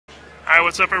Hi,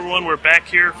 what's up, everyone? We're back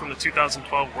here from the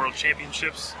 2012 World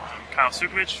Championships. I'm Kyle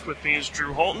Sucevich. With me is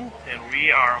Drew Holton, and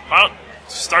we are about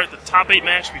to start the top 8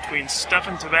 match between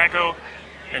Stefan Tabaco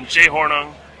and Jay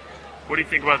Hornung. What do you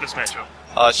think about this matchup?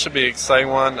 It should be an exciting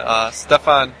one.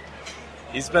 Stefan,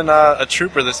 he's been a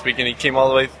trooper this weekend. He came all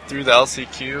the way through the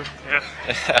LCQ.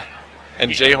 Yeah.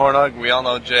 And Jay Hornung, we all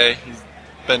know Jay. He's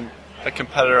been a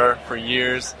competitor for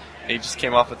years. And he just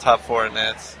came off a top 4 at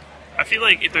Nats. I feel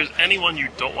like if there's anyone you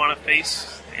don't want to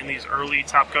face in these early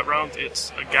Top Cut rounds,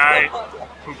 it's a guy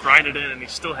who grinded in and he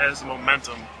still has the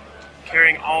momentum,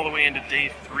 carrying all the way into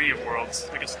day 3 of Worlds.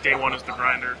 I guess day 1 is the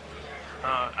grinder.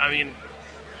 I mean,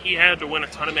 he had to win a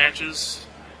ton of matches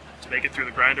to make it through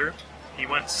the grinder. He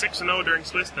went 6-0 during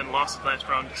Swiss, then lost the last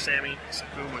round to Sammy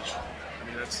Sakum, which, I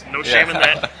mean, that's no shame in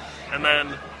that. And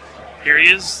then here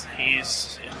he is.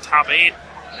 He's in top 8,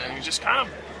 and he's just kind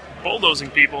of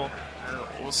bulldozing people.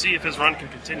 We'll see if his run can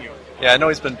continue. Yeah, I know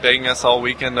he's been begging us all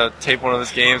weekend to tape one of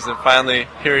his games, and finally,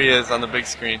 here he is on the big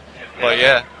screen. But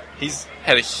yeah, he's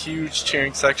had a huge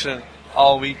cheering section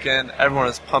all weekend. Everyone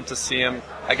is pumped to see him.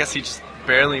 I guess he just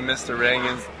barely missed a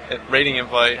rating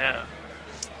invite. Yeah.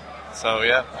 So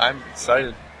yeah, I'm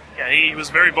excited. Yeah, he was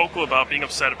very vocal about being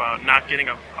upset about not getting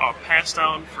a pass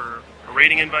down for a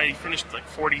rating invite. He finished like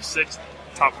 46th,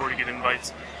 top 40 get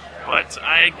invites. But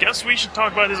I guess we should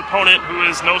talk about his opponent, who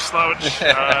is no slouch,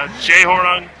 Jay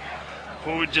Hornung,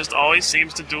 who just always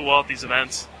seems to do well at these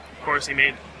events. Of course, he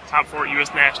made top 4 at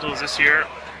U.S. Nationals this year.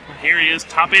 And here he is,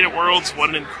 top 8 at Worlds. What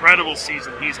an incredible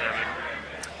season he's having.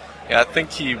 Yeah, I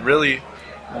think he really,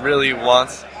 really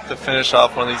wants to finish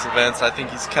off one of these events. I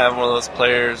think he's kind of one of those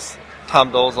players,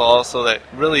 Tom Dole's also, that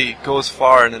really goes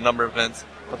far in a number of events,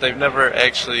 but they've never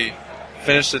actually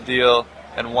finished a deal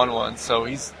and won one. So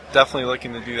he's definitely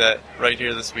looking to do that right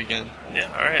here this weekend.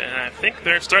 Yeah, all right, and I think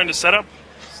they're starting to set up.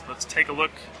 So let's take a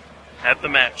look at the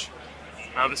match.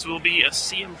 Now this will be a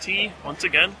CMT once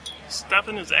again.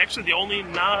 Stefan is actually the only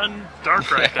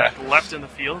non-Darkrai deck left in the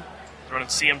field. He's running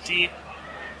CMT,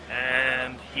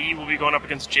 and he will be going up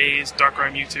against Jay's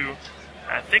Darkrai Mewtwo.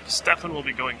 I think Stefan will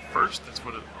be going first. That's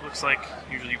what it looks like.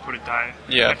 Usually you put a die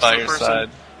next by to the your person side.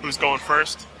 Who's going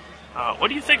first. What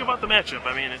do you think about the matchup?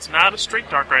 I mean, it's not a straight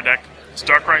Darkrai deck. It's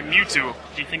Darkrai Mewtwo.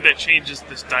 Do you think that changes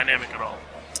this dynamic at all?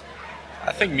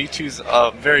 I think Mewtwo's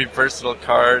a very versatile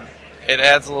card. It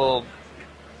adds a little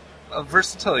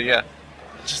versatility, yeah.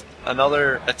 Just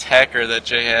another attacker that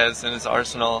Jay has in his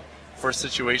arsenal for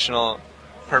situational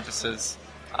purposes.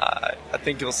 I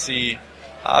think you'll see,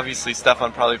 obviously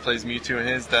Stefan probably plays Mewtwo in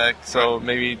his deck, so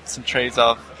maybe some trades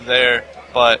off there,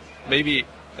 but maybe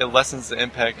it lessens the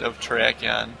impact of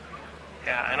Terrakion.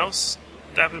 Yeah, I know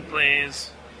Stefan plays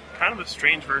kind of a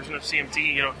strange version of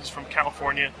CMT. You know, he's from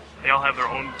California. They all have their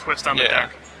own twist on the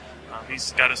deck.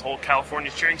 He's got his whole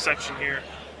California cheering section here,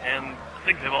 and I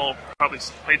think they've all probably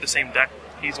played the same deck.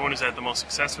 He's the one who's had the most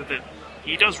success with it.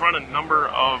 He does run a number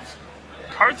of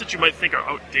cards that you might think are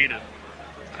outdated.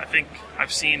 I think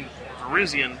I've seen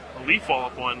Virizion, a Leaf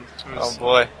Wallop one. Oh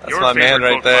boy, that's your my man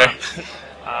right there.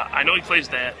 I know he plays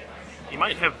that. He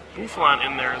might have Buffalon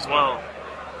in there as well,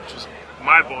 which is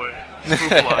my boy,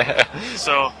 Buffalon.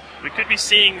 So we could be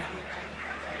seeing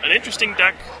an interesting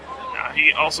deck.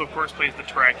 He also, of course, plays the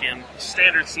Terrakion,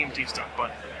 standard CMT stuff,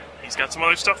 but he's got some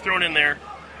other stuff thrown in there.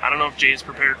 I don't know if Jay's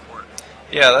prepared for it.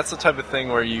 Yeah, that's the type of thing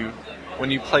where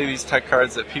when you play these tech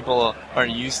cards that people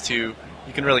aren't used to,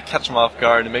 you can really catch them off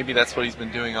guard, and maybe that's what he's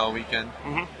been doing all weekend.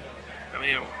 I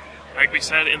mean, like we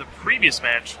said in the previous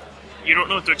match, you don't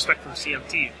know what to expect from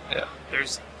CMT. Yeah.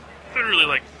 There's literally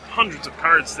like hundreds of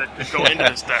cards that could go into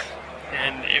this deck.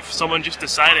 And if someone just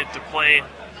decided to play,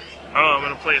 I'm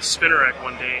going to play a Spinnerack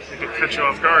one day, it could catch you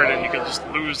off guard and you could just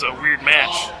lose a weird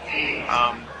match.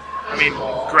 I mean,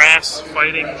 grass,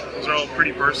 fighting, those are all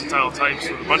pretty versatile types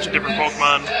with a bunch of different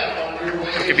Pokemon.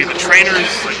 It could be the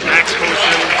trainers, like Max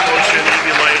Potion,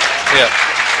 Eviolite. Yeah.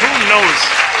 Who knows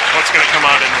what's going to come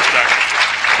out in this deck?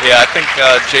 Yeah, I think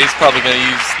Jay's probably going to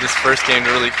use this first game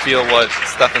to really feel what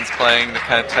Stefan's playing, the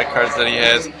kind of tech cards that he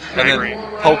has, and then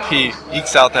hope he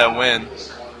ekes out that win.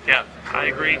 Yeah, I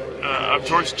agree. Of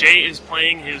course, Jay is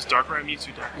playing his Darkrai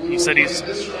Mewtwo deck. He said he's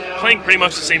playing pretty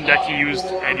much the same deck he used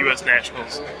at U.S.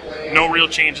 Nationals. No real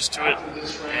changes to it,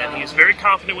 and he's very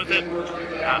confident with it.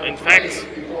 In fact,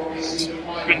 it's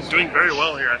been doing very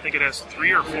well here. I think it has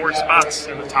 3 or 4 spots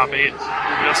in the top 8. We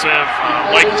also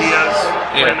have Mike Diaz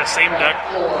playing the same deck.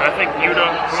 I think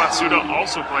Yuta Kumatsuda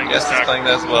also playing this deck. Yes, he's playing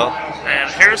that as well. And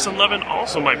Harrison Levin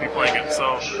also might be playing it.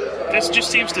 So this just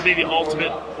seems to be the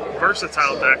ultimate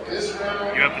versatile deck.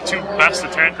 You have the 2 best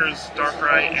attackers,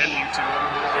 Darkrai and Mewtwo,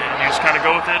 and you just kind of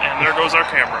go with it, and there goes our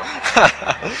camera.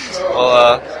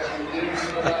 Well,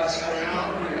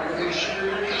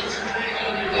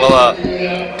 Well,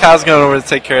 Kyle's going over to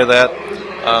take care of that.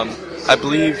 I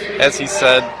believe, as he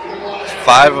said,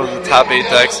 5 of the top 8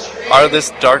 decks are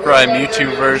this Darkrai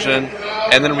Mewtwo version,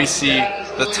 and then we see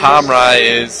the Tomrai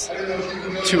is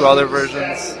 2 other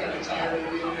versions,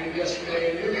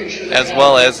 as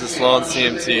well as this lone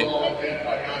CMT.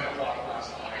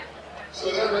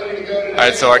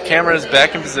 Alright, so our camera is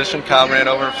back in position. Kyle ran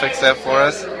over and fixed that for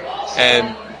us,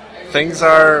 and things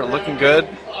are looking good.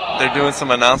 They're doing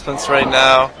some announcements right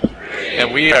now,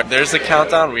 and there's the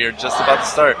countdown. We are just about to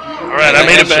start. Alright, I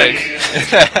made it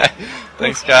back.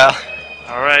 Thanks, Kyle.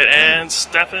 Alright, and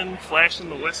Stefan flashing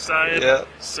the west side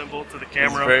symbol to the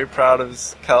camera. He's very proud of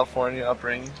his California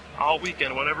upbringing. All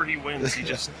weekend, whenever he wins,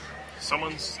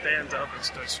 someone stands up and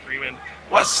starts screaming,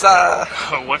 West side!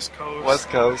 West Coast. West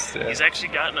Coast, yeah. He's actually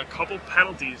gotten a couple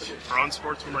penalties for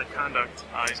unsportsmanlike conduct.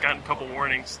 He's gotten a couple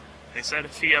warnings. They said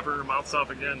if he ever mouths off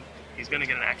again, he's going to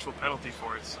get an actual penalty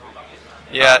for it. So,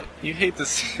 yeah, you hate to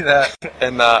see that,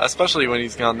 and especially when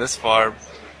he's gone this far.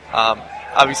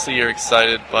 Obviously, you're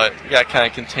excited, but you got to kind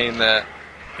of contain that.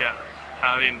 Yeah,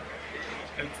 I mean,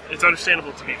 it's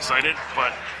understandable to be excited,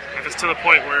 but if it's to the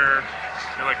point where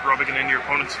you're like rubbing it in your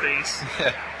opponent's face,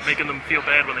 making them feel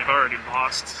bad when they've already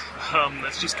lost,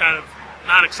 that's just kind of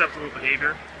not acceptable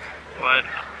behavior. But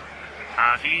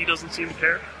he doesn't seem to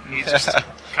care. He's just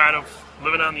kind of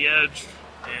living on the edge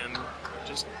and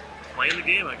just playing the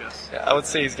game, I guess. Yeah, I would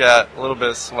say he's got a little bit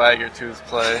of swagger to his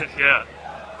play. Yeah.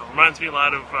 Reminds me a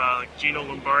lot of like Gino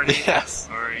Lombardi. Yes.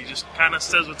 Or he just kind of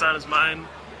says what's on his mind.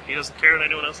 He doesn't care what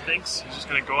anyone else thinks. He's just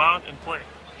going to go out and play.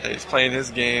 Yeah, he's playing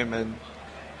his game, and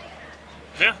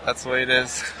that's the way it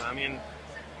is. I mean,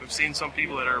 we've seen some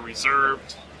people that are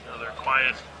reserved. They're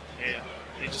quiet. And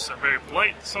they just are very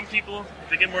polite. Some people,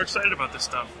 they get more excited about this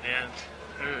stuff. And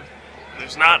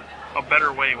there's not a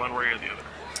better way one way or the other.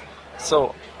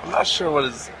 So, I'm not sure what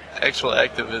his actual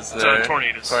active is there. It's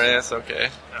Tornadus. Tornadus, okay.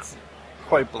 Yeah.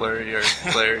 Quite blurry or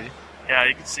glary. Yeah,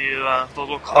 you can see the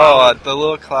little cloud. Oh, the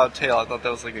little cloud tail. I thought that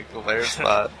was like a glare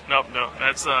spot. No,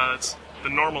 that's it's the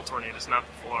normal Tornadus, not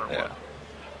the full art one.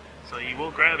 So you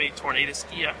will grab a Tornadus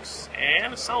EX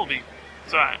and a Celebi.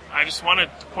 So I just wanted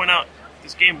to point out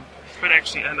this game could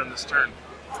actually end on this turn.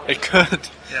 It could.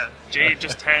 Yeah, Jay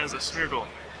just has a Smeargle.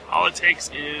 All it takes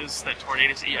is that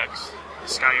Tornadus EX,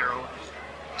 Sky Arrow,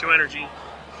 2 energy,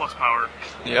 plus power.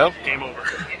 Yep. Game over.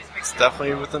 It's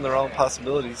definitely within the realm of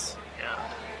possibilities.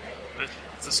 Yeah. But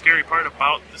it's the scary part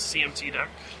about the CMT deck.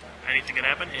 Anything can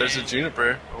happen. There's a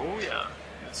Juniper. Oh, yeah.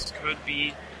 This could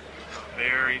be a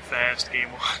very fast game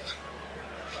 1.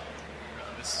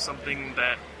 This is something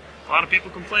that a lot of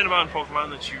people complain about in Pokemon,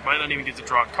 that you might not even get to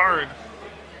draw a card.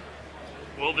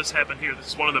 Will this happen here? This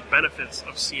is one of the benefits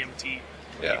of CMT.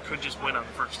 Yeah. You could just win on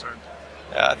the first turn.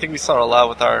 Yeah, I think we saw it a lot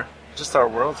with our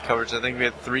Worlds coverage. I think we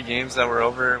had 3 games that were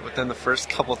over within the first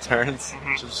couple turns,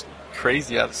 which is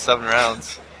crazy out of 7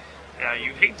 rounds. Yeah,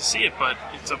 you hate to see it, but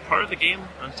it's a part of the game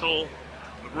until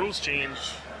the rules change.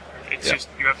 It's just,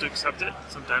 you have to accept it.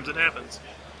 Sometimes it happens.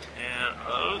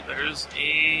 And, there's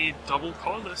a double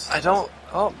colorless. I don't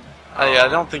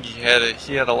think he had it.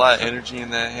 He had a lot of energy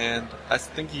in that hand. I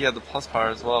think he had the plus power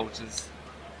as well, which is,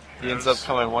 he ends up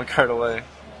coming 1 card away.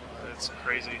 That's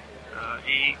crazy.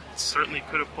 He certainly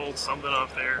could have pulled something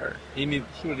off there. He would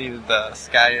have needed the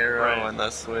Sky Arrow and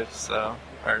the Switch,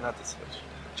 or not the Switch.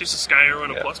 Just a Sky Arrow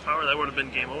and a plus power, that would have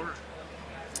been game over.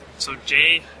 So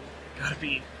Jay, gotta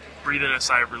be breathing a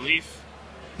sigh of relief.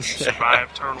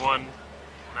 Survive turn 1.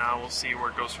 Now we'll see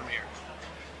where it goes from here.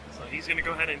 So he's gonna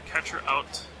go ahead and catch her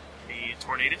out the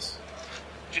Tornadus.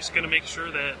 Just gonna make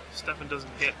sure that Stefan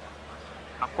doesn't get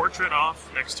a portrait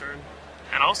off next turn.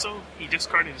 And also, he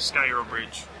discarded his Sky Arrow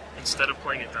Bridge instead of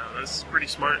playing it down. This is pretty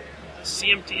smart.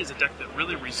 CMT is a deck that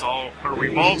really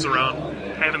revolves around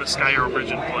having the Sky Arrow Bridge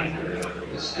in play.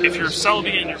 If your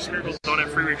Celebi and your Smeargles don't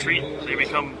have free retreat, they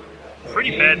become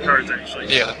pretty bad cards,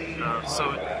 actually. Yeah.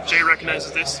 So Jay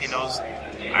recognizes this. He knows,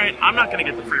 alright, I'm not going to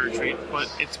get the free retreat,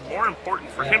 but it's more important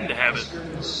for him to have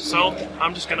it. So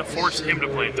I'm just going to force him to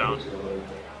play it down.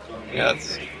 Yeah,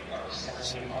 that's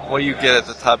what you get at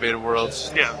the top 8 of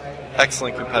Worlds. Yeah.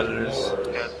 Excellent competitors.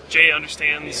 Yeah, Jay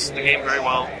understands the game very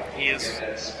well. He is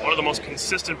one of the most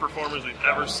consistent performers we've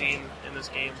ever seen in this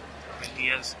game. I mean, he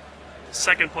has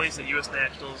 2nd place at U.S.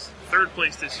 Nationals, 3rd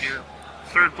place this year,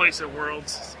 3rd place at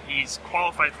Worlds. He's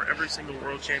qualified for every single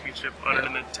World Championship under the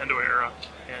Nintendo era.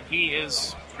 And he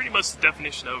is pretty much the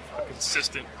definition of a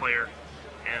consistent player.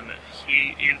 And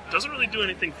he doesn't really do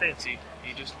anything fancy.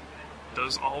 He just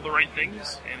does all the right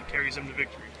things and carries him to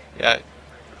victory. Yeah.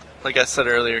 Like I said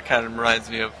earlier, it kind of reminds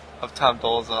me of Tom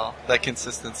Dolezal, that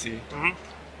consistency.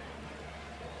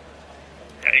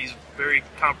 Yeah, he's very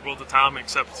comparable to Tom,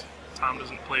 except Tom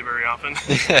doesn't play very often.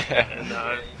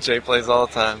 And Jay plays all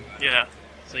the time. yeah,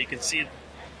 so you can see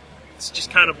it's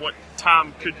just kind of what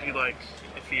Tom could be like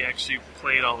if he actually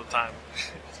played all the time.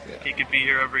 Yeah. He could be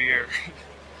here every year.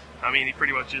 I mean, he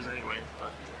pretty much is anyway.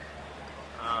 But,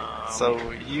 So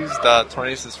he used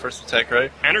Tornadus' first attack,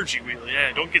 right? Energy Wheel, yeah,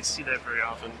 I don't get to see that very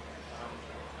often.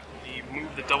 He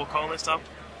moved the double colonist up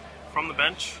from the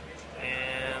bench,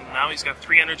 and now he's got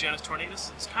 3 energy on his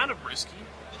Tornadus. It's kind of risky.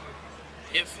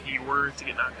 If he were to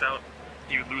get knocked out,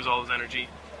 he would lose all his energy.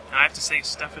 And I have to say,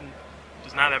 Stefan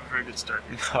does not have a very good start.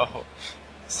 No.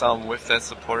 Saw him whiff that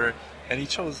supporter, and he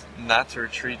chose not to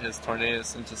retreat his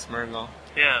Tornadus into Smeargle.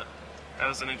 Yeah, that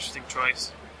was an interesting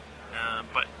choice.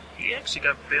 But he actually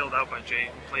got bailed out by Jay,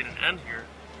 who played an N here.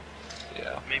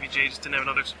 Yeah. Maybe Jay just didn't have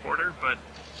another supporter, but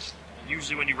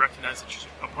usually when you recognize that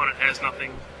your opponent has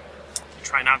nothing, you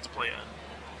try not to play N.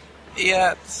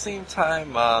 Yeah, at the same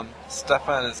time,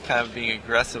 Stefan is kind of being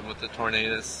aggressive with the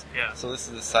Tornadus. Yeah. So this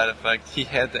is a side effect. He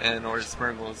had the N, or his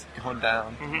Smeargle was going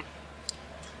down. Mm-hmm.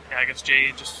 Yeah, I guess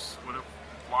Jay just would have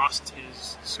lost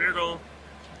his Smeargle.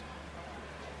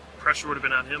 Pressure would have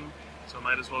been on him, so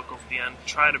might as well go for the end.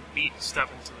 Try to beat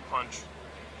Stefan to the punch.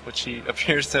 Which he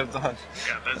appears to have done.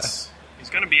 Yeah, he's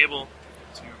going to be able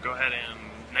to go ahead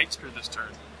and Night Spear this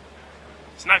turn.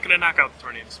 It's not going to knock out the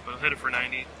Tornadus, but he'll hit it for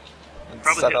 90. And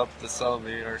Probably set hit. up the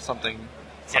Celebi or something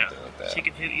like that. He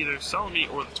can hit either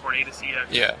Celebi or the Tornadus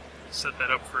EX. Yeah. Set that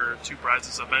up for 2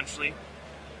 prizes eventually.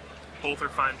 Both are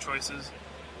fine choices.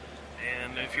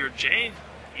 And if you're Jay,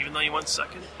 even though you went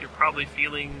second, you're probably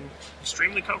feeling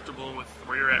extremely comfortable with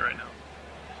where you're at right now.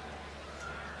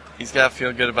 He's got to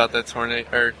feel good about that Tornado,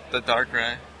 or the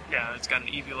Darkrai. Yeah, it's got an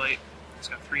Eviolite. It's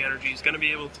got 3 energy. He's going to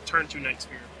be able to turn 2 Night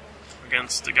Spear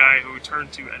against a guy who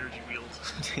turned 2 energy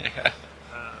wheels. Yeah.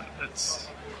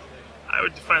 I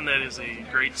would define that as a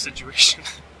great situation.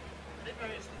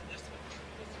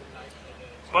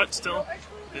 But still,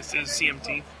 this is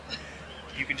CMT.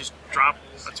 You can just drop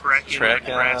a Terrakion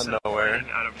out of nowhere.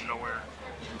 Out of nowhere.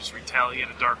 Just retaliate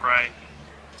a Darkrai.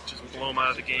 Just blow him out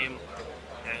of the game.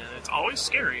 And it's always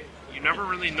scary. You never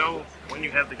really know when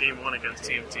you have the game won against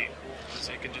TMT.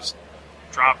 So you can just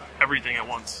drop everything at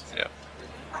once. Yeah.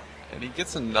 And he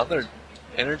gets another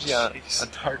energy on a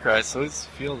Darkrai, so his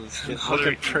field is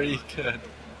looking pretty good.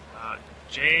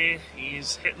 Jay,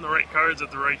 he's hitting the right cards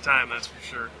at the right time, that's for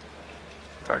sure.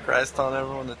 Darkrai's telling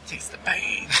everyone to taste the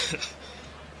pain.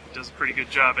 He does a pretty good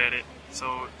job at it.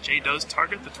 So Jay does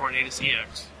target the Tornadus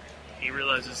EX. He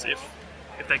realizes if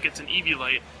that gets an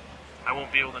Eviolite, I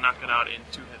won't be able to knock it out in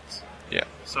 2 hits. Yeah.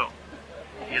 So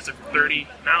he hits it for 30.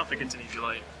 Now if it gets an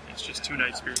Eviolite, it's just 2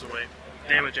 Night Spears away.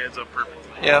 Damage adds up perfectly.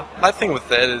 Yeah, my thing with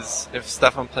that is if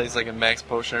Stefan plays like a Max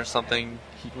Potion or something,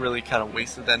 he really kind of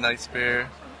wasted that Night Spear,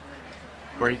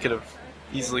 where he could have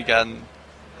easily gotten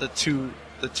the two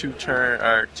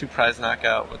prize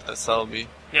knockout with the Celebi.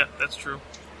 Yeah, that's true.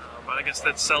 But I guess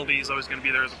that Celebi is always going to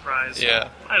be there as a prize. Yeah.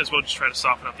 Might as well just try to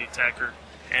soften up the attacker.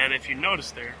 And if you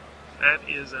notice there, that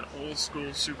is an old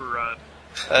school Super Rod.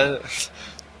 I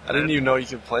didn't even know you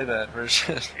could play that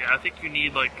version. Yeah, I think you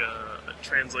need like a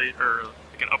translate or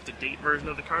like an up-to-date version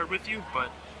of the card with you,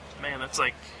 but man, that's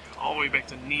like all the way back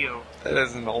to Neo. That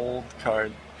is an old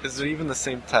card. Is it even the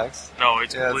same text? No,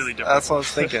 it's completely different. That's what I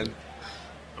was thinking.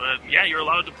 But yeah, you're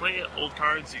allowed to play old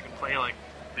cards. You can play like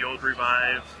the old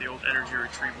Revive, the old Energy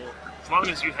Retrieval. As long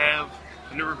as you have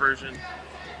the newer version,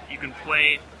 you can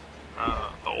play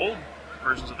the old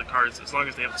versions of the cards as long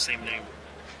as they have the same name.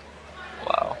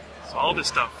 Wow. So all this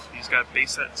stuff, he's got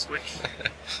base set switch.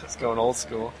 It's going old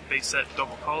school. Base set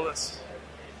double colorless.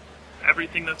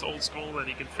 Everything that's old school that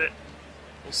he can fit.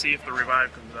 We'll see if the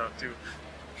Revive comes out too.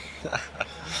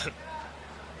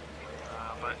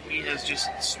 But he has just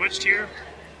switched here.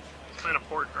 He's playing a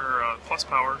port or plus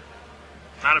power.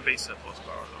 Not a base set plus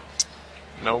power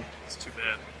though. Nope. It's too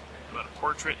bad. But a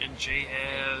portrait and Jay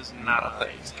has nada.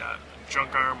 He's got a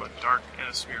Junk Arm, a Dark, and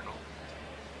a Smeargle.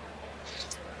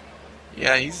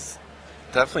 Yeah, he's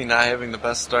definitely not having the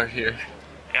best start here.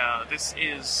 Yeah, this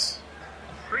is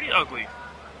pretty ugly.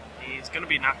 He's going to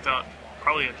be knocked out,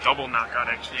 probably a double knockout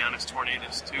actually on his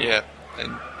Tornadus too. Yeah,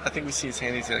 and I think we see his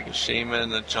hand, he's got like a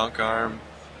Shaman, a Junk Arm.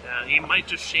 Yeah, he might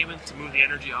just Shaman to move the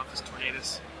energy off his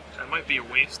Tornadus. That might be a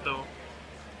waste though,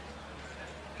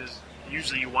 because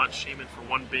usually you want Shaman for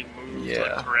one big move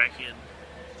like Terrakion.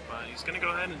 But he's going to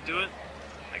go ahead and do it.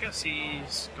 I guess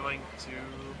he's going to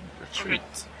retreat.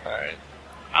 Alright.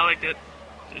 I like that.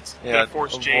 It's gonna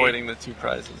force avoiding Jay. the 2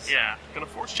 prizes. Yeah, gonna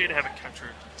force Jay to have a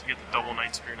catcher to get the double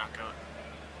Night Spear knockout.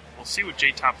 We'll see what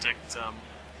Jay top decked.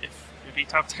 If he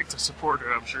top decked a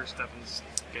supporter, I'm sure Stefan's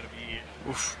gonna be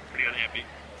pretty unhappy. happy.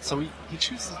 So he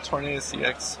chooses Tornado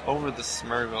CX over the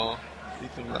Smeargle. What do you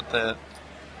think about that?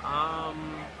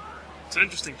 It's an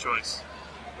interesting choice.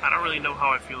 I don't really know how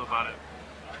I feel about it.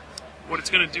 What it's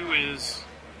going to do is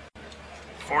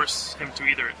force him to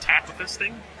either attack with this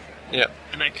thing. Yeah.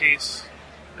 In that case,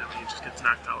 then he just gets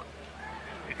knocked out.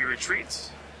 If he retreats,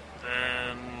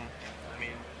 then, I mean,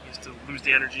 he has to lose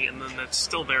the energy, and then that's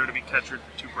still there to be captured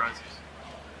for 2 prizes.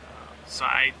 So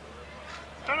I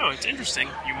don't know, it's interesting.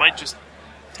 You might just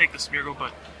take the Smeargle,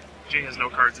 but Jay has no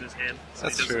cards in his hand, so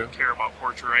That's he doesn't true. care about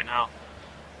Portrait right now.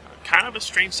 Kind of a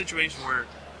strange situation where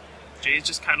Jay's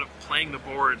just kind of playing the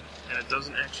board, and it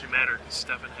doesn't actually matter because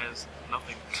Stefan has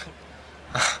nothing.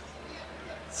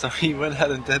 So he went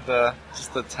ahead and did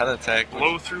just the 10 attack.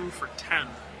 Blow through for 10.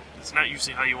 It's not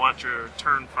usually how you want your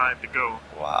turn 5 to go.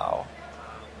 Wow.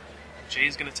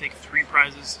 Jay's going to take 3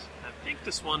 prizes. I think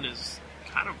this one is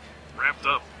kind of wrapped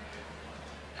up.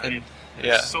 I mean,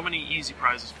 there's so many easy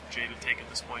prizes for Jay to take at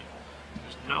this point.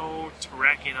 There's no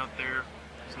Terrakion out there.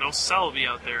 There's no Selvey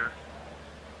out there.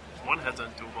 There's one heads on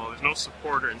dual ball. There's no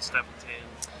supporter in Stefan's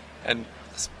hand. And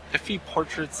if he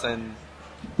portraits and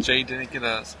Jay didn't get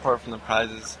a support from the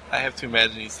prizes, I have to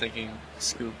imagine he's thinking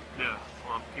scoop. Yeah,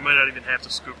 well, he might not even have to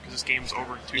scoop because this game's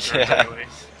over in 2 turns anyway.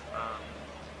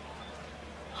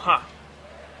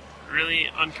 Really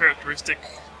uncharacteristic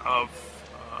of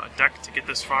a deck to get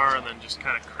this far and then just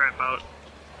kind of crap out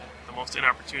at the most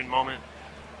inopportune moment.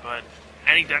 But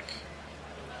any deck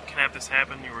can have this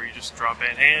happen where you just draw a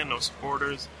bad hand, no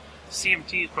supporters.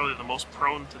 CMT is probably the most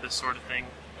prone to this sort of thing.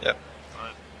 Yep.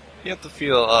 But You have to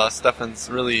feel Stefan's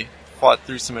really fought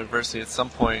through some adversity at some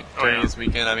point during his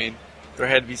weekend. I mean, there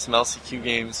had to be some LCQ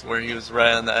games where he was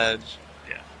right on the edge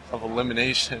of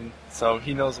elimination, so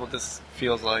he knows what this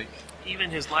feels like. even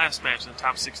his last match in the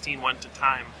top 16 went to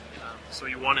time, so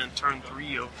he won in turn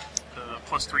 3 of the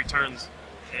plus 3 turns,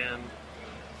 and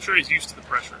I'm sure he's used to the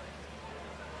pressure.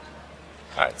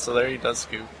 Alright, so there he does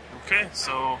scoop. Okay,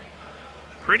 so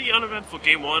pretty uneventful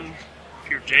game 1. If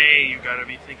you're Jay, you gotta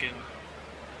be thinking,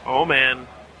 oh man,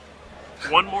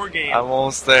 one more game. I'm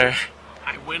almost there.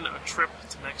 I win a trip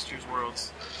to next year's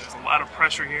Worlds. There's a lot of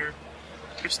pressure here.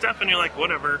 If you're Stefan, you're like,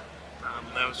 whatever.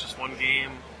 That was just one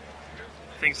game.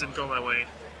 Things didn't go my way.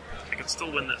 I can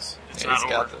still win this. It's not he's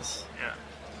over. got this. Yeah.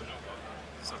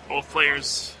 So both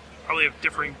players probably have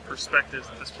differing perspectives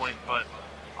at this point, but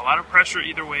a lot of pressure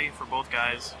either way for both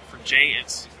guys. For Jay,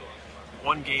 it's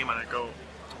one game and I go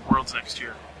to Worlds next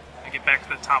year. I get back to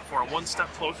the top 4. I'm one step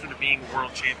closer to being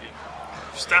world champion.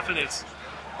 For Stefan, it's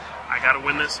I gotta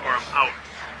win this or I'm out.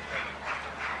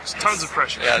 There's tons of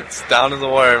pressure. Yeah, it's down to the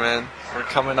wire, man. We're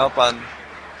coming up on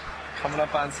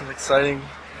some exciting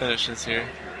finishes here.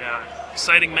 Yeah,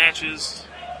 exciting matches.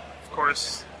 Of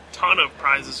course, ton of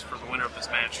prizes for the winner of this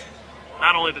match.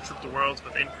 Not only the trip to Worlds,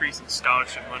 but the increase in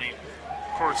scholarship money.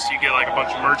 Of course, you get like a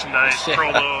bunch of merchandise,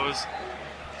 promos.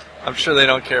 I'm sure they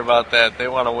don't care about that. They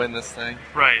want to win this thing.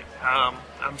 Right.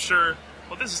 I'm sure.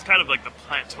 Well, this is kind of like the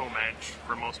plateau match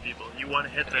for most people. You want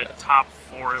to hit that top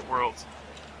 4 at Worlds.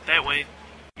 That way,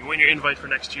 you win your invite for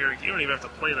next year. You don't even have to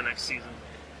play the next season.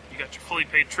 You got your fully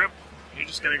paid trip. You're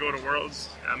just going to go to Worlds.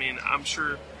 I mean, I'm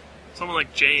sure someone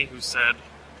like Jay, who said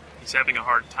he's having a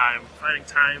hard time finding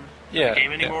time for the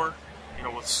game anymore, you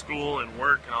know, with school and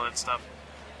work and all that stuff,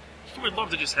 he would love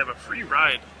to just have a free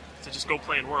ride to just go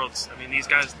play in Worlds. I mean, these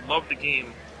guys love the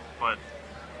game, but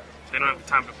if they don't have the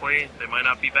time to play, they might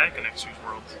not be back in next year's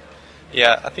Worlds.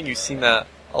 Yeah, I think you've seen that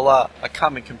a lot. A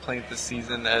common complaint this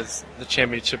season as the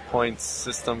championship points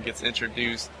system gets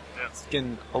introduced. Yeah. It's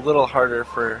getting a little harder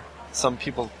for some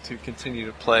people to continue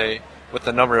to play with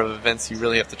the number of events you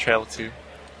really have to travel to.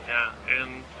 Yeah,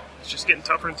 and it's just getting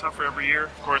tougher and tougher every year.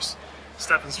 Of course,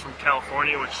 Stefan's from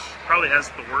California, which probably has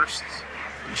the worst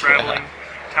for traveling. Yeah.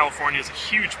 California is a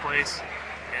huge place,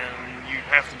 and you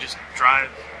have to just drive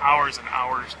hours and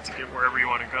hours to get wherever you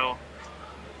want to go.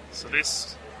 So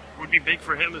this would be big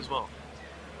for him as well.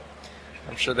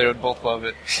 I'm sure they would both love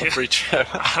it. A free trip.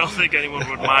 I don't think anyone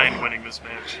would mind winning this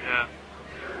match. Yeah.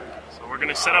 So we're going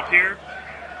to set up here.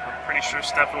 I'm pretty sure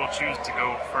Stefan will choose to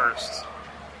go first.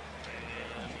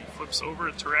 And he flips over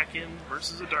a Terrakion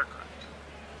versus a Darkrai.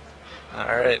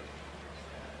 Alright.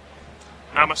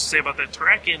 Not much to say about that.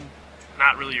 Terrakion,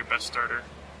 not really your best starter.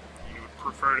 You would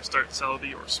prefer to start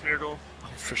Celebi or Smeargle.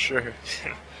 For sure.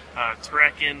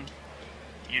 Terrakion,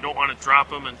 you don't want to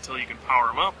drop him until you can power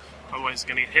him up. Otherwise, he's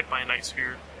going to get hit by a Night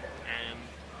Sphere. And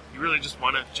you really just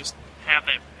want to just have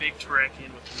that big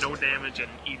Terrakion with no damage and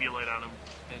an Eviolite on him.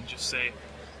 And just say,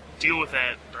 deal with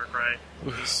that, Darkrai.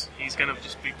 He's going to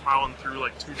just be plowing through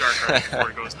like 2 Darkrai before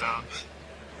he goes down.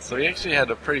 So he actually had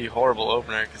a pretty horrible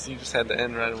opener because he just had to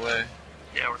end right away.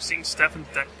 Yeah, we're seeing Stefan's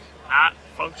deck not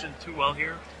function too well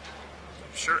here.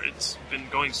 I'm sure it's been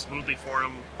going smoothly for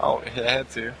him. Oh, it had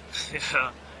to.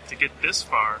 Yeah, to get this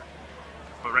far.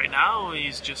 But right now,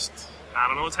 he's just, I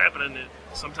don't know what's happening.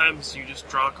 Sometimes you just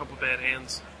draw a couple bad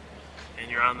hands,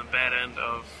 and you're on the bad end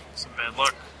of some bad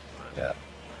luck. But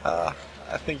yeah.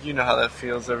 I think you know how that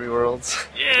feels every Worlds.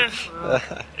 Yeah,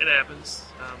 it happens.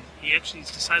 He actually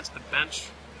decides to bench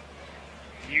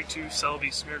Mewtwo, Celebi,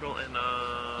 Smeargle, and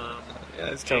yeah,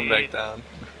 he's coming back down.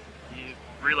 He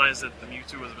realized that the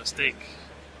Mewtwo was a mistake,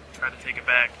 tried to take it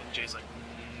back, and Jay's like,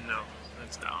 no,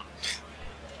 that's down.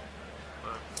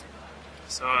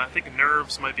 So I think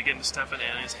nerves might be getting to Stefan,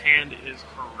 and his hand is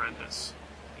horrendous.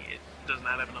 He does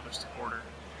not have another supporter.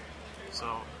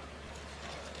 So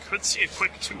could see a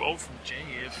quick 2-0 from Jay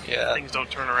if things don't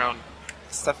turn around.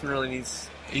 Stefan really needs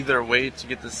either a way to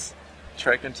get this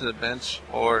track into the bench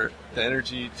or the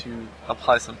energy to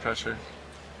apply some pressure.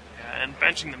 Yeah, and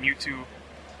benching the Mewtwo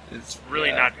is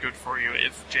really not good for you.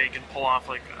 If Jay can pull off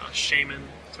like a Shaman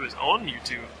to his own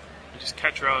Mewtwo and just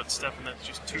catch her out, Stefan, that's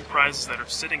just 2 prizes that are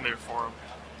sitting there for him.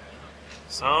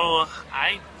 So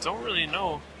I don't really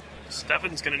know.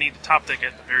 Stefan's going to need the top deck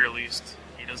at the very least.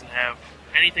 He doesn't have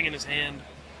anything in his hand.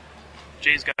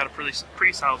 Jay's got a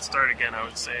pretty solid start again, I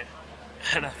would say.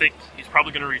 And I think he's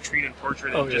probably going to retreat in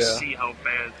Portrait and just see how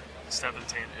bad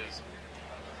Stefan's hand is.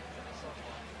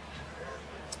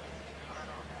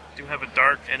 Do have a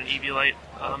Dark and an Eviolite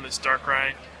on this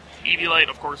Darkrai. Eviolite,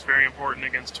 of course, very important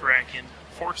against Terrakion.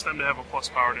 Force them to have a plus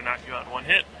power to knock you out in one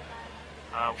hit.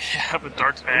 We have a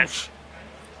Dark Patch.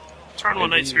 Eternal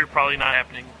and Night Sphere probably not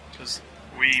happening because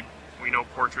we know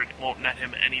Portrait won't net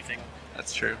him anything.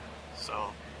 That's true.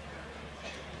 So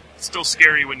it's still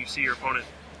scary when you see your opponent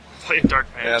play a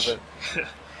Dark Patch. Yeah, but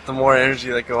the more energy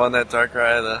that go on that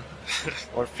Darkrai, the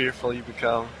more fearful you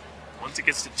become. Once it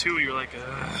gets to 2, you're like,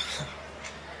 ugh.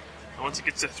 And once it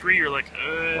gets to 3, you're like,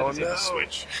 oh no.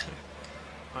 Switch.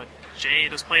 But Jay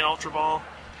does play an Ultra Ball.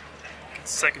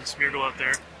 Gets the second Smeargle out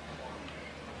there.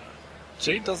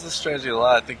 Jay does this strategy a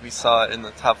lot. I think we saw it in the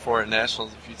top 4 at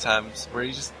Nationals a few times, where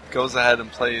he just goes ahead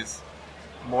and plays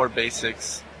more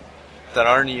basics that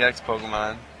aren't EX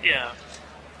Pokemon. Yeah.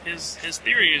 His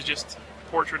theory is just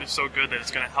Portrait is so good that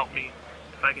it's going to help me.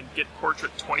 If I can get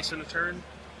Portrait twice in a turn,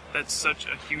 that's such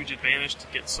a huge advantage to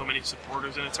get so many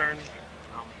supporters in a turn.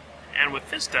 And with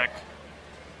this deck,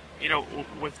 you know,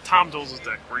 with Tom Dole's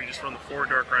deck, where you just run the 4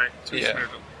 Darkrai, 2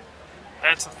 Smeargle,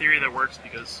 that's a theory that works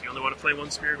because you only want to play 1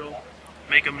 Smeargle,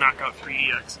 make him knock out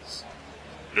 3 EXs.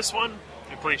 This one,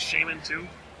 he plays Shaman too,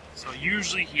 so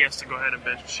usually he has to go ahead and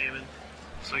bench Shaman.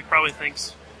 So he probably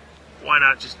thinks, why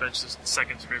not just bench this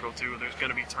second Smeargle too? There's going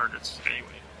to be targets anyway.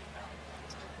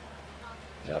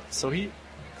 Yep, so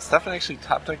Stefan actually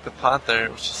top decked the Pont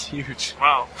there, which is huge.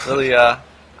 Wow. Really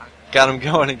got him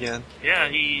going again. Yeah,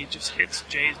 he just hits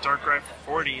Jay's Darkrai for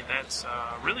 40. That's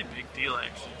a really big deal,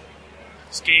 actually.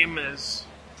 This game is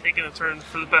taking a turn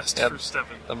for the best for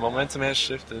Stefan. The momentum has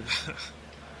shifted.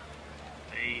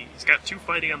 He's got 2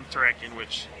 fighting on the Terrakion,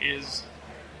 which is...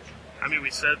 I mean,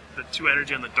 we said the 2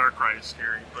 energy on the Darkrai is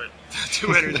scary, but the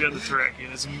 2 energy on the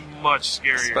Terrakion is much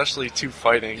scarier. Especially 2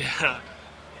 fighting. Yeah.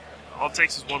 All it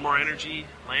takes is 1 more energy,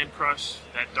 Land Crush,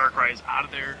 that Darkrai is out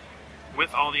of there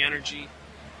with all the energy.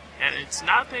 And it's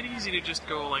not that easy to just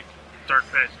go like Dark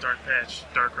Patch,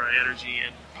 Darkrai energy,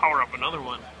 and power up another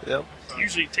one. Yep. It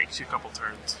usually takes you a couple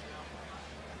turns.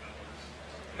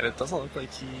 And it doesn't look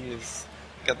like he's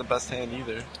got the best hand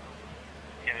either.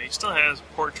 Yeah, he still has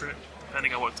Portrait,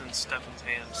 depending on what's in Stefan's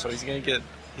hand. So he's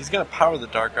gonna power the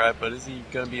Darkrai, but is he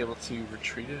gonna be able to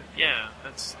retreat it? Yeah,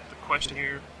 that's the question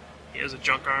here. He has a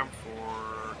Junk Arm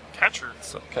for Catcher.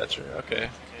 So Catcher, okay.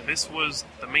 And this was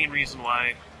the main reason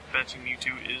why benching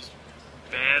Mewtwo is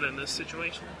bad in this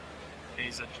situation.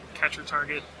 He's a catcher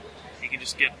target. He can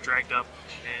just get dragged up,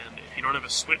 and if you don't have a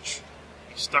switch,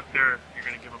 he's stuck there, you're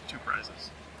going to give up 2 prizes.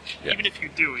 Yeah. Even if you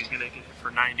do, he's going to get hit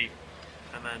for 90,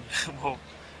 and then, well,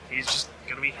 he's just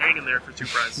going to be hanging there for 2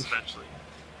 prizes eventually.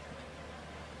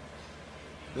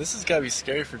 This has got to be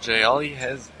scary for Jay. All he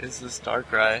has is this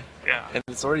Darkrai. Yeah. And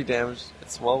it's already damaged.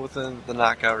 It's well within the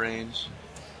knockout range.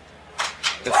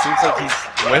 It seems like he's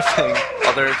whiffing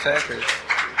other attackers.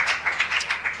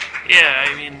 Yeah,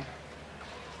 I mean,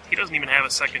 he doesn't even have a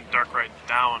second Darkrai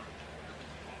down.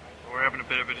 We're having a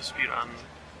bit of a dispute on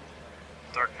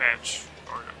Dark Patch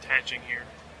or attaching here.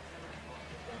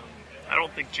 I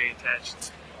don't think Jay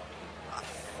attached. I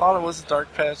thought it was a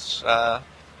Dark Patch. Yeah.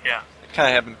 It kind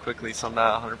of happened quickly, so I'm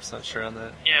not 100% sure on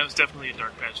that. Yeah, it was definitely a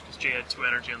Dark Patch because Jay had 2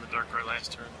 energy on the Darkrai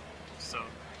last turn. So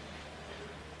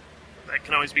that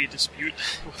can always be a dispute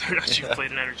whether or not you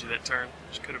played an energy that turn,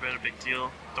 which could have been a big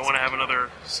deal. Don't want to have another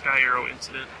Sky Arrow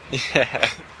incident. Yeah.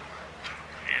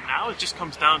 And now it just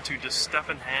comes down to, does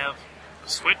Stefan have a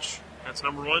switch? That's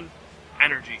number one.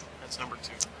 Energy. That's number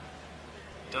two.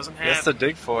 Doesn't have. He has to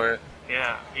dig for it.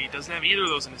 Yeah, he doesn't have either of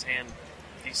those in his hand.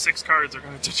 These 6 cards are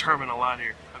going to determine a lot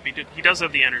here. I mean, he does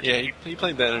have the energy. Yeah, he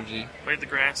played the energy. Played the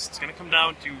grass. It's going to come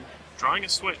down to drawing a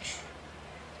switch.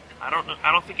 I don't know.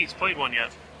 I don't think he's played one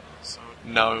yet. So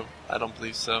No, I don't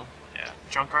believe so. yeah,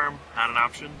 Junk Arm, not an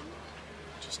option.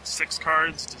 Just 6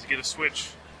 cards. Does he get a switch?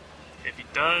 If he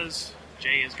does,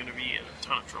 Jay is going to be in a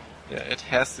ton of trouble. Yeah, it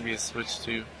has to be a switch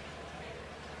too.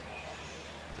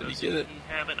 Did he get it? He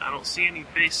have it? I don't see any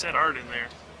base set art in there.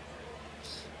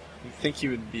 You'd think he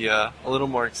would be a little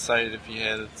more excited if he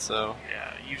had it, so...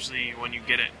 Yeah, usually when you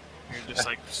get it, you're just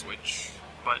like, switch.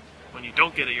 But when you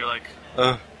don't get it, you're like,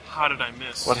 how did I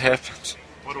miss? What happened?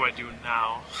 What do I do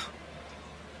now?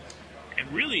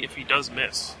 And really, if he does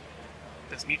miss,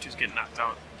 this Mewtwo's getting knocked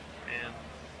out. And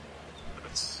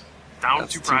it's down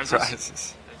That's 2 2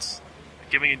 prizes. It's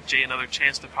giving Jay another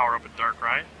chance to power up a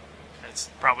Darkrai. That's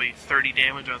probably 30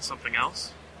 damage on something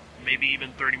else. Maybe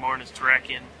even 30 more on his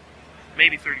Terrakion.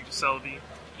 Maybe 30 to Celebi.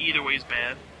 Either way is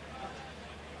bad.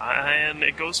 And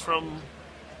it goes from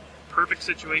perfect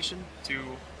situation to,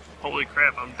 holy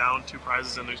crap, I'm down 2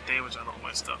 prizes and there's damage on all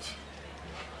my stuff.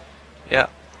 Yeah,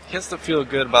 he has to feel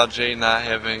good about Jay not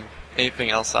having anything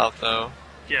else out, though.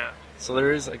 Yeah. So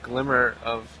there is a glimmer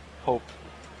of hope.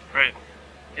 Right.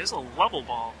 It is a level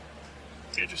ball.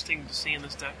 It's interesting to see in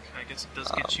this deck. I guess it does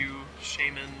get you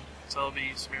Shaman,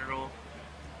 Celebi, Smeargle.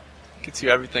 Gets you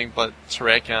everything but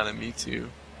Terrakion and Mewtwo.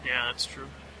 Yeah, that's true.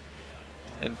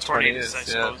 And Tornadus, I yeah.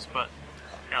 suppose, but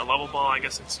yeah, level ball, I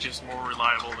guess it's just more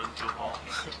reliable than dual ball.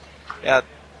 Yeah,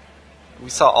 we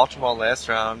saw Ultra Ball last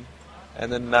round,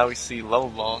 and then now we see Level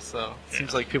Ball, so it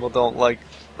seems like people don't like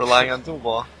relying on Dual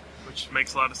Ball. Which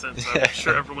makes a lot of sense. I'm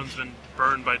sure everyone's been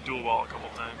burned by dual ball a couple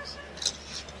times.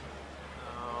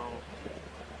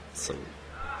 So,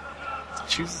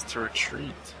 chooses to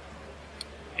retreat.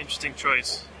 Interesting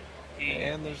choice.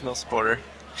 And there's no Sporter.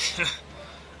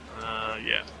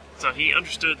 Yeah. So he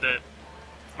understood that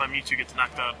if my Mewtwo gets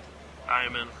knocked out, I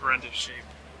am in horrendous shape.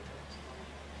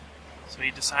 So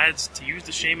he decides to use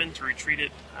the Shaman to retreat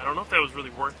it. I don't know if that was really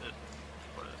worth it,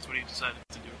 but that's what he decided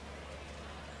to do.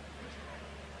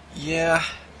 Yeah,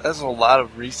 that's a lot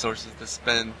of resources to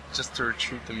spend just to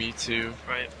retreat the Mewtwo.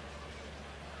 Right.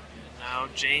 And now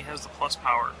Jay has the plus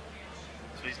power.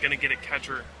 So he's going to get a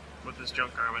catcher with his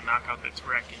Junk Arm and knock out that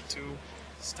Terrakion too.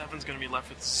 Stefan's going to be left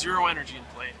with 0 energy in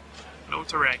play. No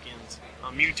Terrakions. A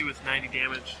Mewtwo with 90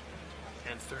 damage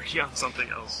and 30 on something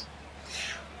else.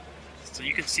 So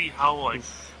you can see how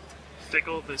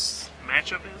fickle this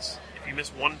matchup is. If you miss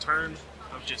one turn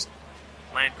of just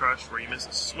Land Crush, where you miss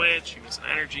a switch, you miss an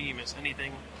energy, you miss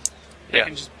anything, that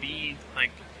can just be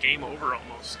like game over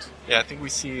almost. Yeah, I think we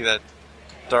see that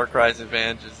Darkrai's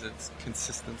advantage is its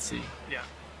consistency. Yeah.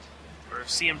 Or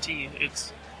CMT,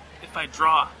 it's if I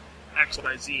draw X,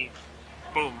 Y, Z,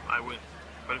 boom, I win.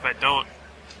 But if I don't,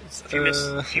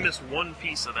 if you miss one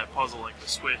piece of that puzzle, like the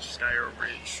switch, Sky Arrow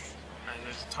Bridge, and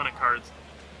there's a ton of cards,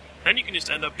 then you can just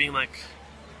end up being like,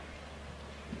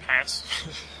 pass,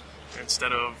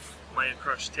 instead of Land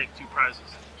Crush, take 2 prizes.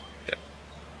 Yeah.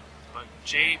 But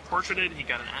Jay portraited, he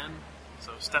got an N,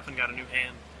 so Stefan got a new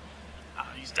hand.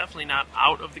 He's definitely not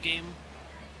out of the game.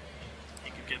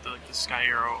 He could get the Sky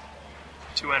Arrow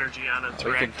 2 energy on it.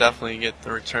 We could definitely get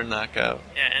the return knockout.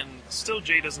 Yeah, and still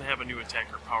Jay doesn't have a new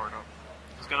attacker powered up.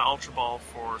 He's going to Ultra Ball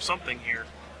for something here.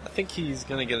 I think he's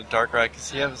going to get a Darkrai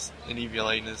because he has an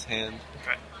Eviolite in his hand.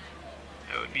 Okay.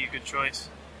 That would be a good choice.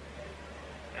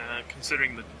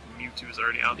 Considering the Mewtwo is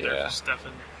already out there for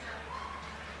Stefan.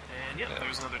 And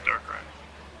there's another Darkrai.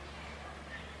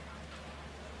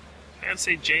 I'd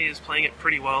say Jay is playing it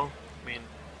pretty well. I mean,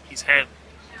 he's had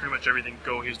pretty much everything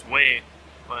go his way,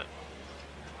 but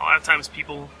a lot of times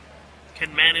people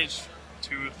can manage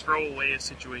to throw away a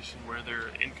situation where they're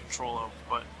in control of.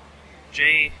 But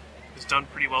Jay has done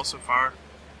pretty well so far,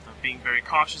 being very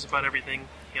cautious about everything.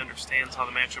 He understands how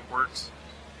the matchup works.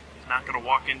 He's not going to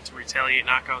walk in to retaliate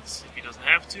knockouts if he doesn't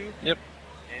have to. Yep.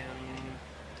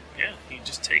 And he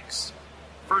just takes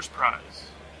first prize.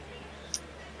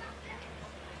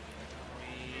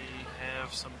 We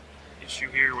have some issue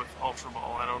here with Ultra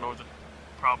Ball. I don't know what the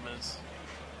problem is.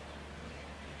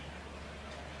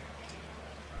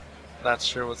 Not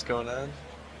sure what's going on.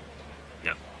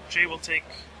 Yep. Jay will take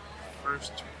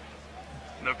first.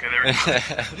 Okay, there we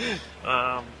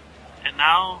go. And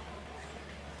now,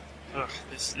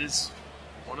 this is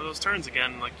one of those turns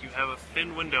again. Like, you have a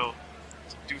thin window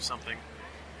to do something.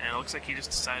 And it looks like he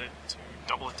just decided to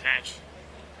double attach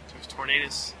to his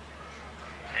Tornadus.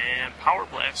 And Power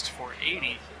Blast for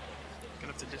 80.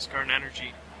 Gonna have to discard an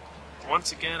energy.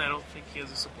 Once again, I don't think he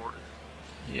has a supporter.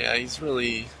 Yeah, he's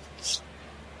really just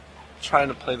trying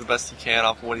to play the best he can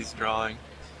off of what he's drawing.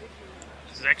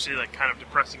 This is actually like kind of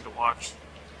depressing to watch.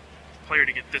 The player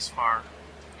to get this far,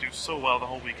 do so well the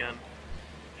whole weekend.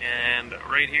 And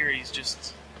right here, he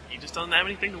just doesn't have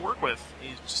anything to work with.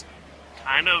 He's just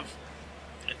kind of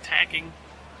attacking,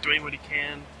 doing what he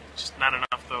can. Just not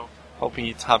enough, though. Hoping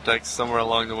he top decks somewhere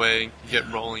along the way and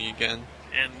get rolling again.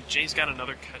 And Jay's got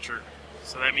another catcher.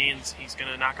 So that means he's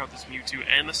going to knock out this Mewtwo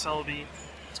and the Celebi.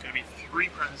 It's going to be 3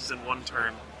 prizes in one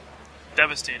turn.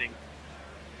 Devastating.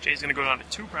 Jay's going to go down to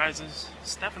 2 prizes.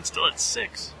 Stefan's still at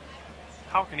 6.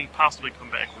 How can he possibly come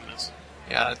back from this?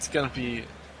 Yeah, it's going to be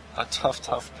a tough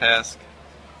task.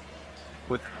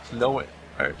 With no...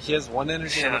 He has 1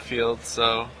 energy on the field,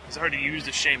 so... He's already used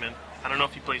a Shaman. I don't know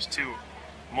if he plays 2.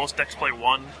 Most decks play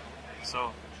 1,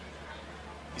 so...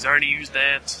 He's already used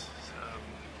that.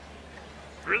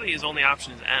 Really, his only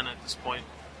option is N at this point.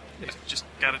 He's just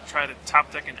got to try to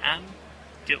top deck an N,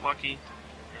 get lucky,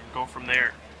 and go from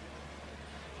there.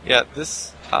 Yeah,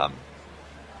 this...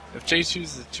 if Jay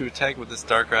chooses to attack with this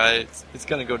Darkrai, it's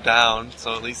going to go down,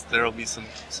 so at least there will be some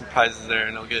prizes there,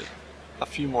 and he'll get a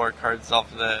few more cards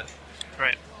off of that.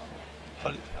 Right.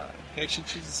 But he actually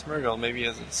chooses Smeargle. Maybe he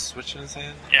has a switch in his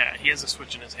hand? Yeah, he has a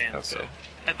switch in his hand, okay. So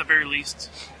at the very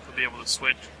least, he'll be able to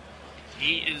switch.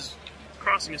 He is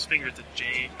crossing his fingers that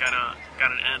Jay got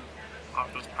an N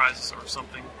off those prizes or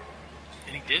something.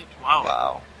 And he did.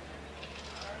 Wow.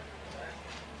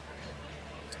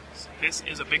 So this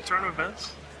is a big turn of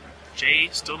events. Jay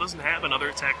still doesn't have another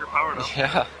attacker powered up.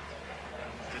 Yeah.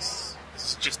 This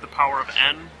is just the power of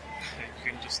N.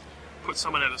 You can just put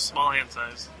someone at a small hand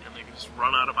size and they can just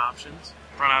run out of options,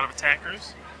 run out of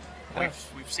attackers. Yeah.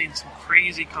 We've seen some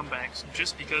crazy comebacks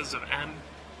just because of N.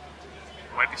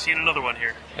 Might be seeing another one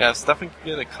here. Yeah, if Stefan can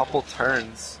get a couple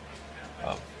turns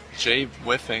of Jay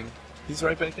whiffing, he's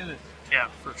right back in it. Yeah,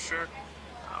 for sure.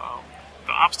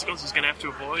 The obstacles he's going to have to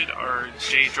avoid are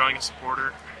Jay drawing a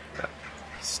supporter. Yeah.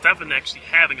 Stefan actually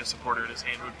having a supporter in his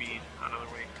hand would be another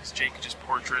way, because Jay could just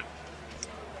portrait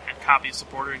and copy a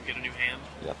supporter and get a new hand.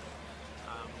 Yep.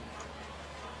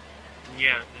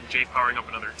 Yeah, and Jay powering up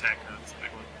another attacker, that's the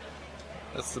big one.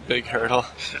 That's the big hurdle.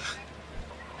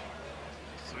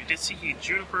 So we did see he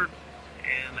Junipered,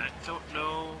 and I don't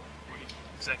know what he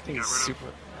exactly got rid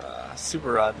of.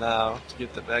 Super Rod now to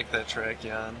get the back that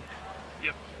Tracheon.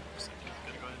 Yep, looks like he's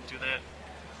going to go ahead and do that.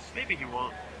 Maybe he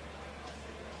won't.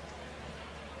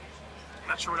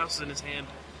 Not sure what else is in his hand.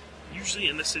 Usually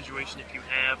in this situation, if you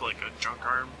have like a junk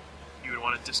arm, you would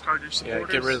want to discard your supporters.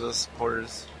 Yeah, get rid of those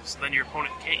supporters. So then your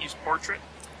opponent can't use Portrait.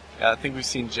 Yeah, I think we've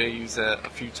seen Jay use that a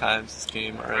few times this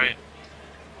game already. Right.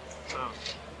 So,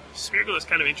 Smeargle has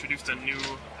kind of introduced a new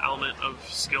element of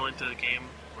skill into the game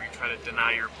where you try to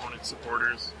deny your opponent's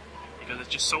supporters because it's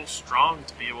just so strong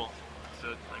to be able to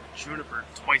like Juniper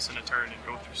twice in a turn and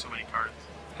go through so many cards.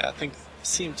 Yeah, I think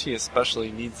CMT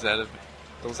especially needs that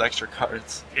those extra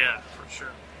cards. Yeah, for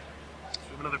sure. So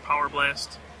we have another Power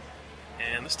Blast.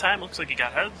 And this time looks like he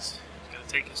got heads. He's going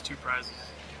to take his 2 prizes.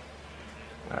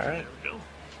 Alright. There we go.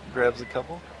 Grabs a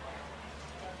couple.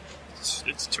 It's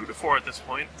 2-4 at this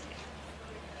point.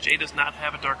 Jay does not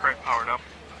have a Darkrai powered up.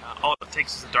 All it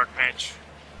takes is a Dark Patch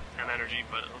and energy,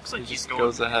 but it looks like he's going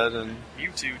goes ahead and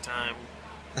Mewtwo time.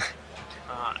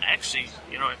 Actually,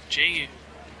 if Jay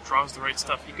draws the right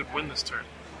stuff, he could win this turn.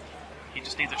 He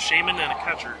just needs a Shaman and a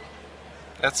catcher.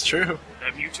 That's true.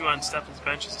 That Mewtwo on Stefan's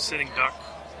bench is a sitting duck.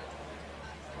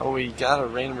 Oh, we got a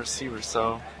random receiver,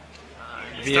 so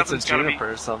maybe it's a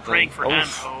Juniper or something. Praying for N.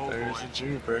 Oh, there's boy. a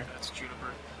Juniper. That's Juniper.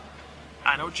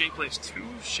 I know Jay plays 2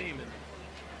 Shaman.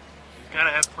 You've got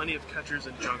to have plenty of catchers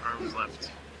and junk arms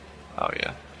left. Oh,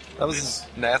 yeah. That was his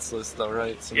Nats list, though,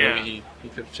 right? So yeah. Maybe he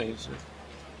could have changed it.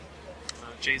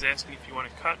 Jay's asking if you want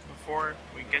to cut before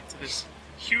we get to this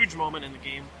huge moment in the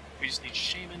game. We just need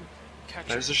Shaman, catcher.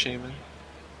 There's a Shaman.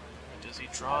 Does he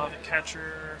draw the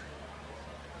catcher?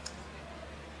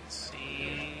 Let's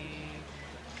see.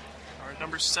 Card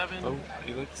number 7. Oh,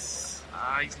 he looks...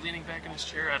 He's leaning back in his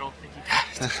chair. I don't think he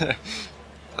got it.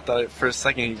 I thought for a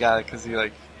second he got it because he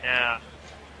Yeah.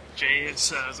 Jay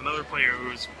is another player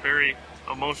who is very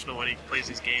emotional when he plays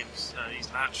these games.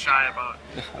 He's not shy about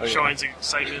showing his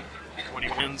excitement when he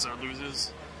wins or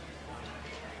loses.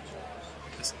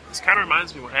 This kind of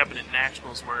reminds me of what happened at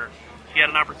Nationals, where he had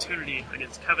an opportunity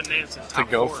against Kevin Nance in top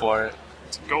to go 4, for it.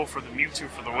 To go for the Mewtwo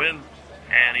for the win,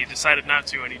 and he decided not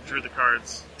to, and he drew the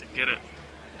cards to get it.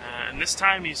 And this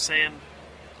time he's saying,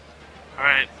 All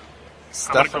right.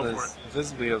 Stefan is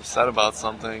visibly upset about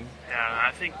something. Yeah,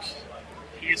 I think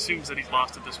he assumes that he's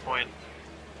lost at this point.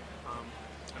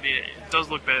 I mean, it does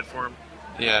look bad for him.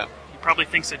 Yeah. He probably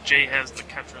thinks that Jay has the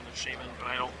catcher and the shaman, but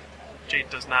I don't. Jay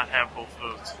does not have both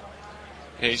of those.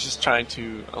 Yeah, he's just trying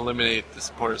to eliminate the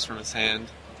supporters from his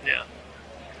hand. Yeah.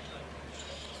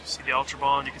 You see the Ultra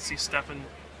Ball, and you can see Stefan.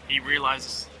 He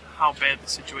realizes how bad the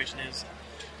situation is.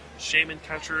 Shaman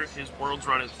catcher, his Worlds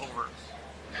run is over.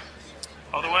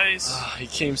 Otherwise... he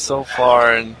came so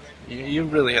far, and you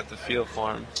really have to feel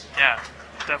for him. Yeah,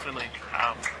 definitely.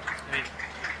 I mean,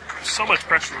 there's so much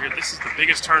pressure here. This is the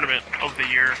biggest tournament of the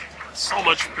year. So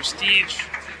much prestige,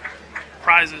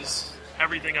 prizes,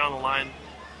 everything on the line.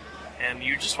 And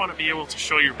you just want to be able to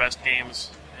show your best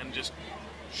games and just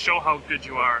show how good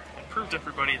you are and prove to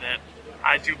everybody that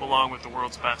I do belong with the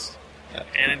world's best. Yeah.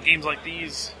 And in games like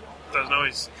these, it doesn't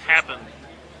always happen.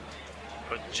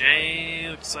 But Jay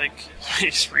looks like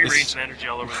he's free range and energy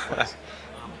all over the place.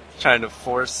 Trying to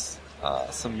force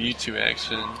some Mewtwo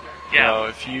action. Yeah. You know,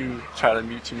 if you try to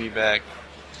Mewtwo me back,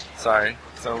 sorry,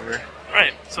 it's over.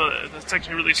 Right, so that's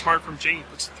actually really smart from Jay. He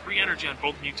puts 3 energy on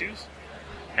both Mewtwo's.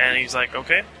 And he's like,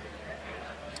 okay,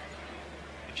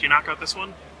 if you knock out this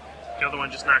one, the other one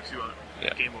just knocks you out.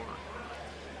 Yeah. Game over.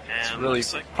 It's And really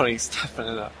like, putting Stefan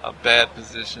in a bad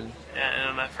position.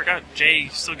 and I forgot, Jay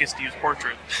still gets to use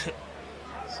Portrait.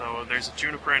 So there's a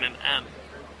Juniper and an N.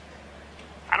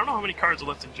 I don't know how many cards are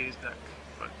left in Jay's deck,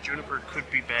 but Juniper could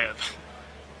be bad.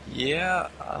 Yeah,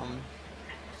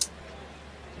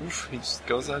 he just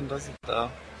goes out and does it though.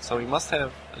 So he must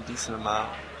have a decent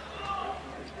amount.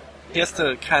 He has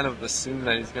to kind of assume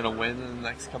that he's going to win in the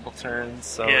next couple turns,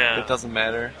 so Yeah. it doesn't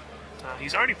matter.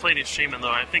 He's already played his Shaman, though.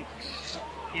 I think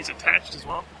he's attached as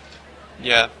well.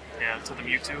 Yeah. Yeah, to the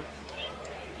Mewtwo.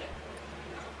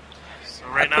 So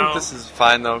I right now, think this is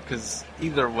fine though, because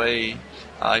either way,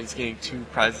 he's getting 2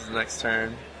 prizes next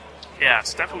turn. yeah,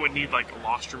 Stefan would need like a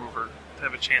Lost Remover to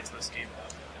have a chance in this game.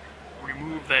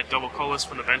 Remove that double colorless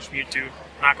from the bench Mewtwo,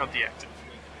 knock out the active.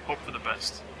 Hope for the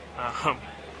best.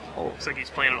 Looks like he's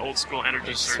playing an old school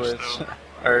energy Just search, switch.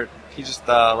 though. Or he just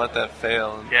let that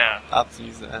fail and Yeah. opt to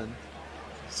use the end.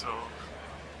 So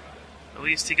at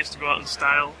least he gets to go out in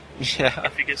style. Yeah.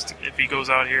 If he goes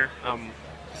out here.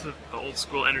 The old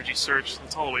school energy search.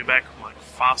 It's all the way back from like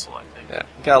Fossil, I think. Yeah.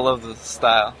 You gotta love the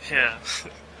style. Yeah.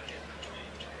 And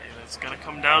it's gonna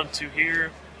come down to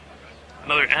here.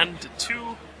 Another N to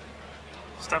 2.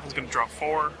 Stefan's gonna draw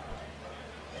 4.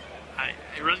 I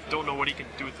really don't know what he can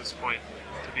do at this point,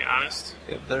 to be honest.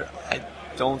 Yeah, I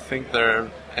don't think there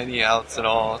are any outs at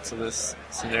all to this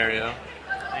scenario.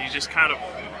 And he's just kind of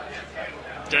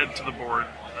dead to the board.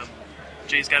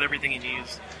 Jay's got everything he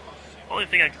needs. The only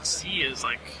thing I can see is,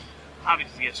 like,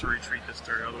 obviously he has to retreat this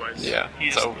turn, otherwise he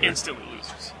it's just over. instantly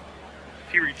loses.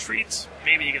 If he retreats,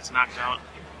 maybe he gets knocked out,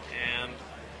 and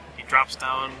he drops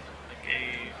down like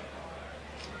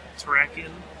a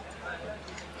Terrakion,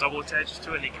 double attaches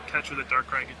to it, and he can catch with a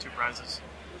Darkrai and get 2 prizes.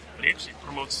 But he actually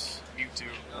promotes Mewtwo.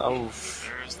 Oh.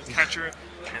 There's the catcher,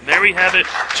 and there we have it.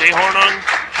 Jay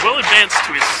Hornung will advance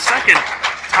to his second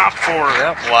top 4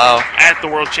 Wow. at the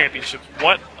World Championships.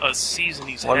 What a season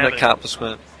he's What an having.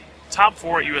 accomplishment. Top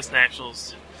 4 at U.S.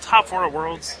 Nationals, top 4 at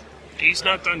Worlds. He's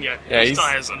not done yet. Yeah, he still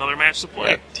has another match to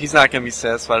play. Yeah, he's not going to be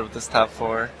satisfied with this top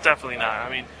 4. Definitely not. I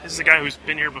mean, this is a guy who's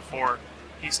been here before.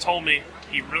 He's told me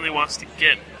he really wants to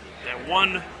get that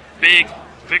one big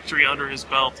victory under his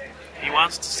belt. He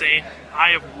wants to say, I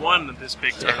have won this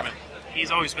big tournament.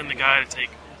 He's always been the guy to take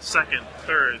second,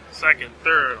 third,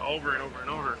 over and over and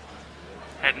over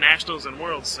at Nationals and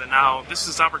Worlds. And now this is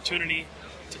his opportunity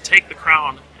to take the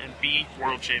crown and be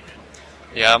world champion.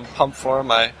 Yeah, I'm pumped for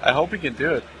him. I hope he can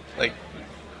do it. Like,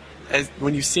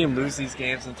 when you see him lose these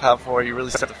games in top 4, you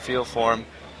really start to feel for him.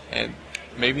 And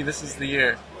maybe this is the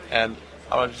year. And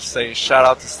I want to just say shout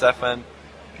out to Stefan.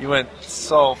 You went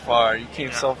so far. You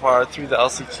came so far through the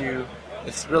LCQ.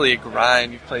 It's really a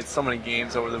grind. You've played so many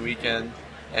games over the weekend.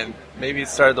 And maybe it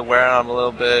started to wear on him a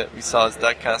little bit. We saw his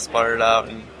deck kind of sputtered out,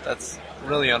 and that's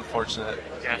really unfortunate.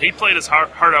 Yeah, he played his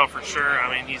heart out for sure.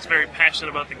 I mean, he's very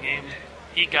passionate about the game.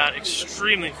 He got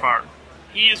extremely far.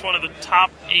 He is one of the top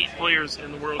 8 players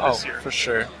in the world this year. Oh, for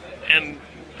sure. And,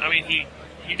 I mean, he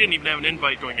didn't even have an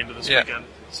invite going into this weekend.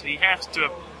 So he has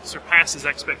to surpass his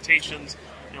expectations.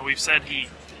 You know, we've said he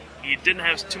didn't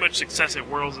have too much success at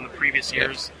Worlds in the previous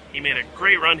years. He made a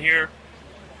great run here.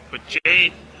 But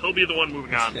Jay, he'll be the one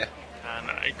moving on. Yeah. And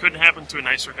it couldn't happen to a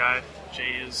nicer guy.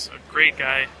 Jay is a great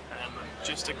guy and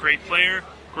just a great player.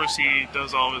 Of course, he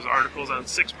does all of his articles on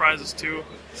 6 prizes, too.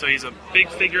 So he's a big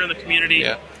figure in the community.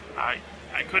 Yeah.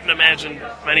 I couldn't imagine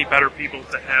many better people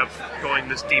to have going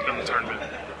this deep in the tournament.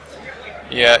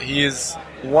 Yeah, he is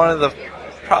one of the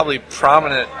probably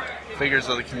prominent figures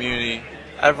of the community.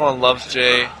 Everyone loves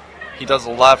Jay. He does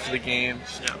a lot for the game.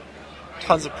 Yeah.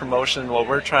 Tons of promotion. What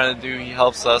we're trying to do, he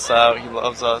helps us out. He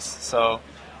loves us. So,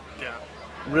 yeah,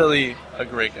 really a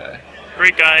great guy.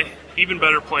 Great guy, even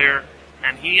better player,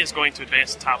 and he is going to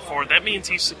advance to top 4. That means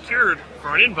he's secured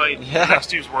for an invite to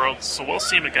next year's Worlds, so we'll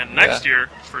see him again next year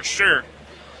for sure.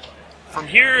 From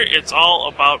here, it's all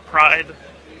about pride.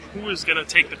 Who is going to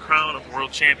take the crown of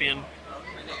World Champion?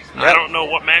 Yep. I don't know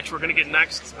what match we're going to get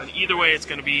next, but either way, it's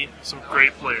going to be some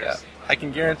great players. Yeah. I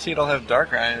can guarantee it'll have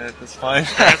Darkrai in it this fine.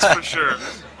 That's for sure.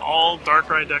 All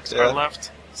Darkrai decks are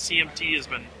left. CMT has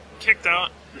been kicked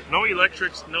out. No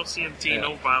Electrics, no CMT,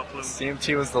 no Vileplume.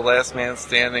 CMT was the last man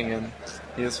standing, and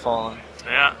he has fallen.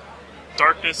 Yeah.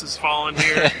 Darkness has fallen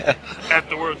here at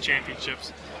the World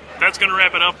Championships. That's going to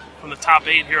wrap it up from the top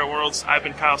 8 here at Worlds. I've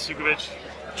been Kyle Sucevich.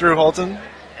 Drew Holton.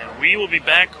 And we will be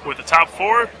back with the top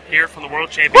 4 here from the World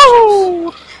Championships.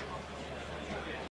 Woo!